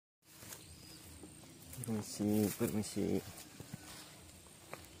Permisi, permisi.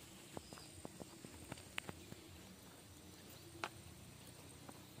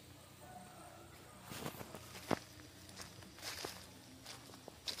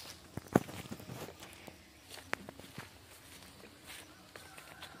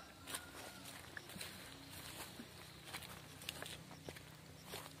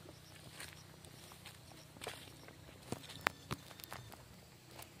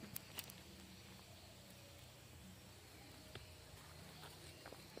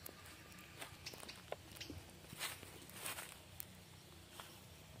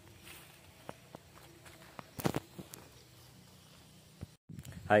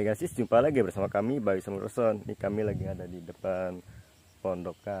 Hai guys, jumpa lagi bersama kami Bayu Samurson. Ini kami lagi ada di depan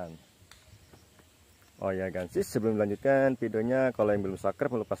pondokan. Oh ya guys, sebelum melanjutkan videonya, kalau yang belum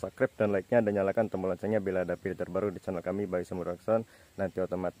subscribe, lupa subscribe dan like-nya dan nyalakan tombol loncengnya bila ada video terbaru di channel kami Bayu Samurson. Nanti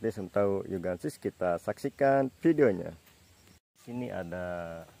otomatis untuk you guys, kita saksikan videonya. Sini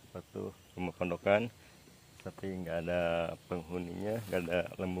ada suatu rumah pondokan, tapi nggak ada penghuninya, nggak ada,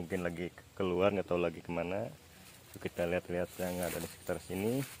 mungkin lagi keluar atau lagi kemana. Kita lihat-lihat yang ada di sekitar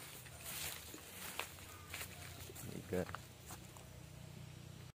sini.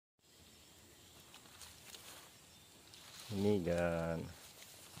 Ini dan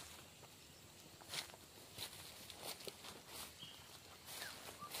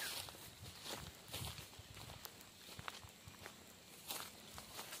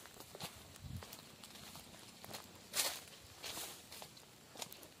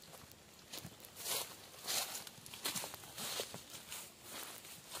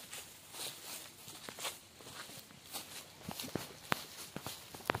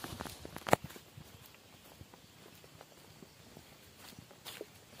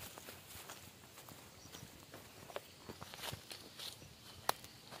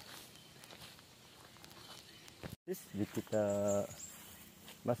kita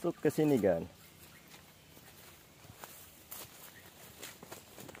masuk ke sini kan.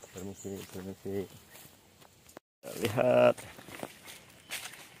 Permisi, permisi. Kita lihat.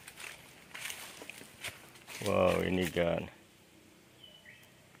 Wow, ini kan.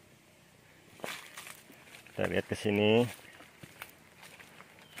 Kita lihat ke sini.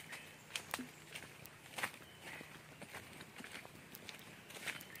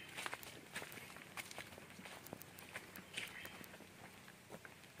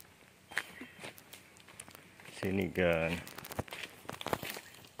 Sini kan.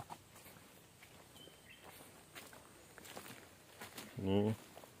 Ini.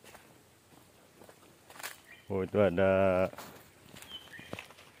 Oh, itu ada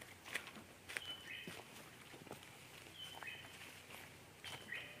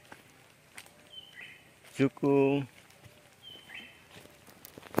jukung.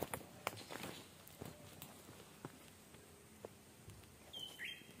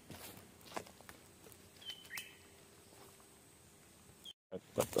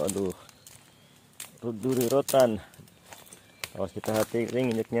 Aduh, duri rotan. Awas, kita hati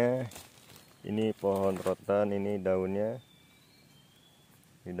injeknya. Ini pohon rotan, ini daunnya.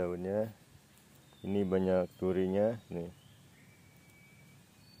 Ini daunnya. Ini banyak durinya, nih.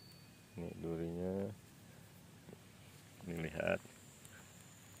 Ini durinya. Ini lihat.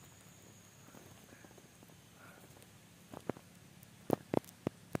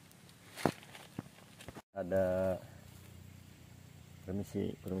 Ada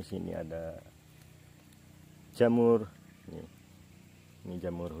permisi, ini ada jamur. Ini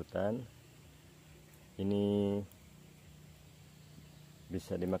jamur hutan. Ini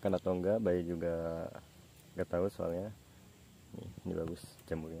bisa dimakan atau enggak, Bayi juga nggak tahu soalnya. Ini bagus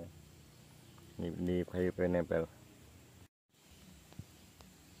jamurnya. Ini di kayu nempel.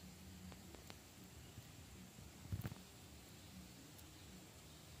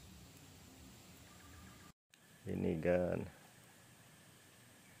 Ini kan.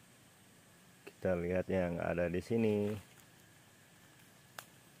 Kita lihat yang ada di sini.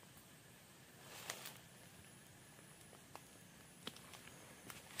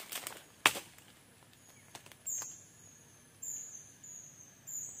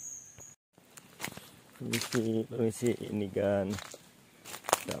 Permisi, ini kan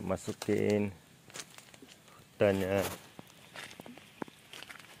kita masukin hutannya.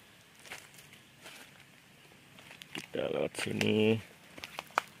 Kita lewat sini.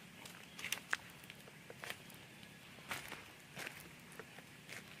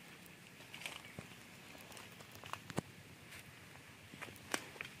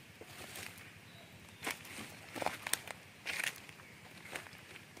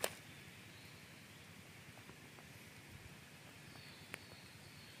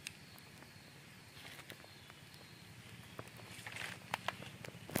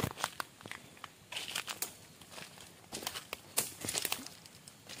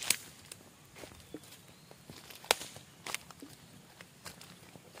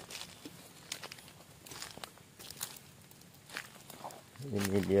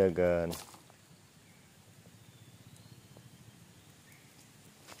 Ini dia kan.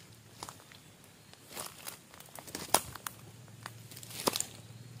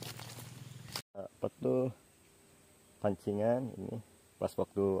 Apa tuh pancingan ini pas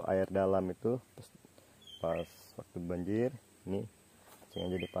waktu air dalam itu, pas waktu banjir. Ini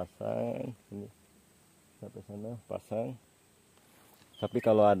pancingan jadi pasang ini sampai sana pasang. Tapi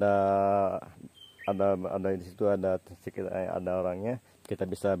kalau ada di situ, ada sedikit ada orangnya, kita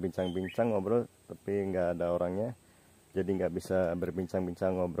bisa bincang-bincang ngobrol, tapi nggak ada orangnya, jadi nggak bisa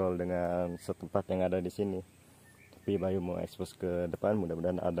berbincang-bincang ngobrol dengan setempat yang ada di sini. Tapi Bayu mau ekspos ke depan,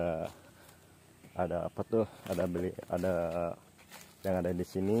 mudah-mudahan ada apa tuh, ada yang ada di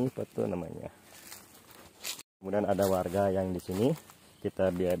sini, apa tuh namanya, kemudian ada warga yang di sini, kita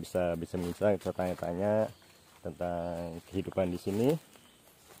bisa bincang, bisa tanya-tanya tentang kehidupan di sini.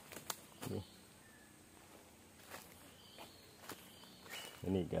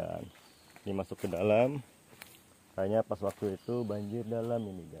 Ini kan, ini masuk ke dalam, kayaknya pas waktu itu banjir dalam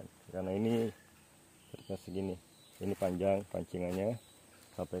ini kan, karena ini segini, ini panjang pancingannya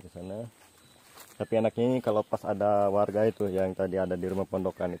sampai ke sana. Tapi enaknya ini kalau pas ada warga itu yang tadi ada di rumah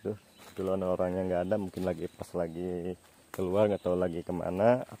pondokan itu, kalau orangnya nggak ada, mungkin pas lagi keluar, nggak tahu lagi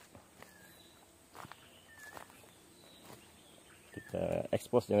kemana, kita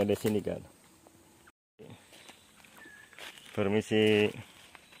expose yang ada di sini kan. Permisi.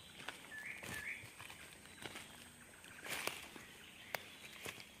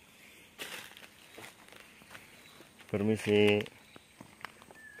 Permisi.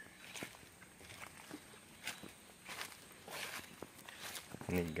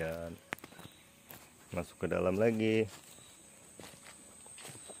 Ini kan masuk ke dalam lagi.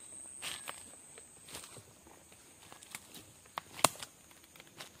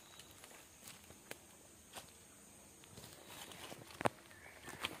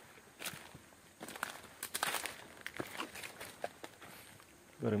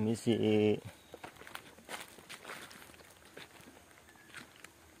 Permisi.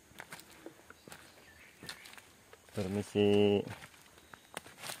 Permisi.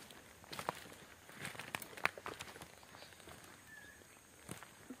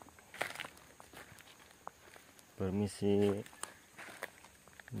 Permisi.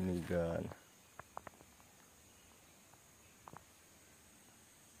 Ini kan.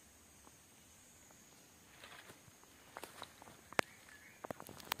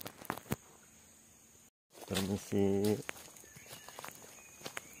 Permisi.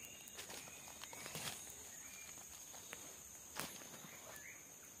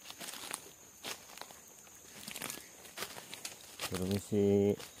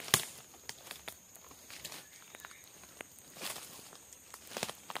 Permisi.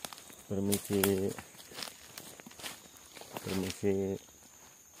 Permisi. Permisi.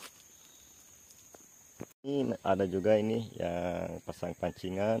 Ini ada juga ini yang pasang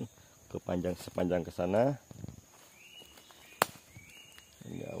pancingan sepanjang ke sana.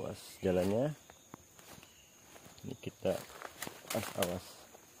 Ini awas jalannya. Ini kita awas.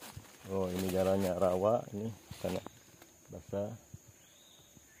 Oh, ini jalannya rawa, ini sana basah.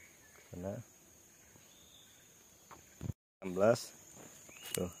 Sana 16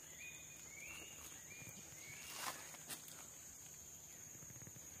 tuh.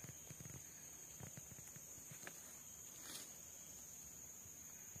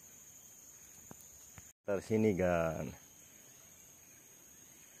 Dari sini kan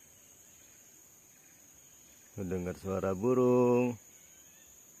mendengar suara burung,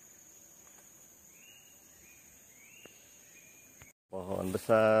 pohon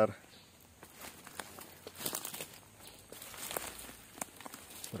besar.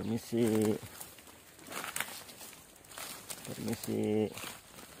 Permisi. Permisi.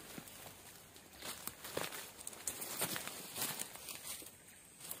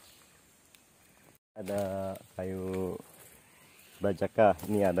 Ada kayu bajaka,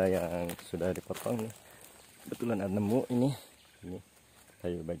 ini ada yang sudah dipotong nih. Kebetulan ada nemu ini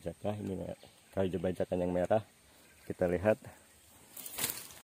kayu bajaka, ini kayu bajaka yang merah. Kita lihat,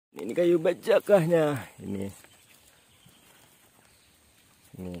 ini kayu bajakanya, ini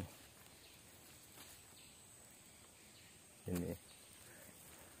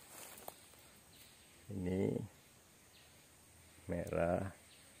merah.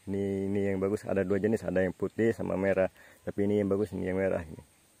 Ini yang bagus, ada dua jenis, ada yang putih sama merah, tapi ini yang bagus, ini yang merah.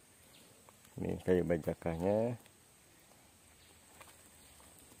 Ini kayu bajakanya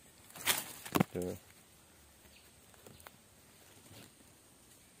itu.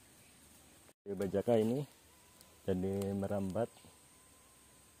 Kayu bajaka ini jadi merambat.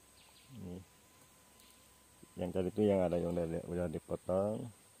 Yang tadi itu yang ada yang udah dipotong,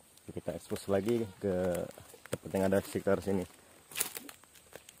 kita ekspos lagi ke tempat yang ada sekitar sini.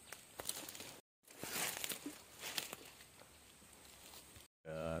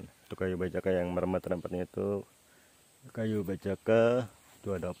 Dan itu kayu bajaka yang meremat tempatnya itu kayu bajaka.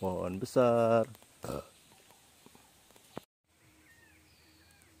 Itu ada pohon besar.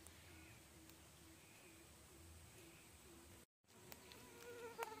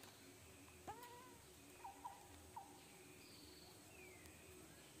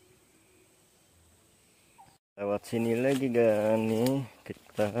 Lewat sini lagi kan nih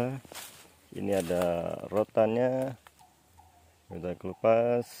kita. Ini ada rotannya, udah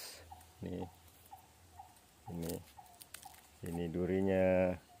kelupas. Nih, ini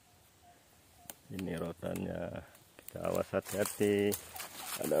durinya, ini rotannya. Kita awas, hati-hati.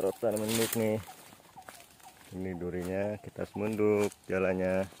 Ada rotan menduk nih. Ini durinya, kita semunduk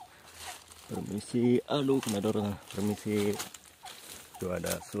jalannya. Permisi, aduh kena dorong. Permisi. Tuh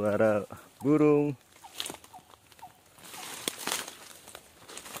ada suara burung.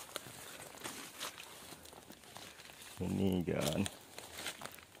 Ini kan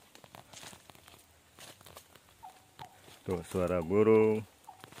tuh suara burung.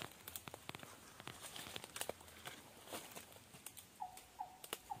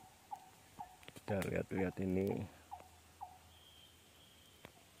 Kita lihat-lihat ini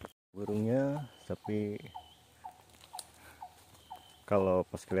burungnya, tapi kalau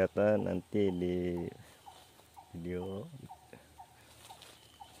pas kelihatan nanti di video.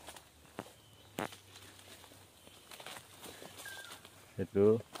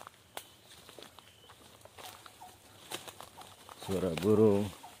 Itu suara burung.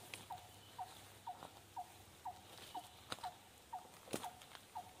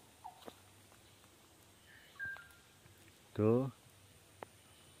 Tuh.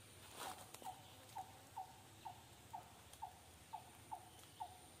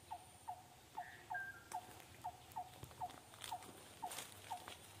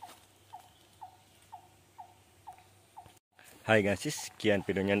 Hai guys, sekian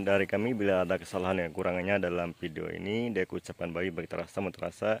videonya dari kami. Bila ada kesalahan yang kurangannya dalam video ini, dari ucapan baik bagi terasa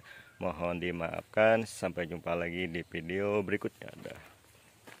mohon dimaafkan. Sampai jumpa lagi di video berikutnya.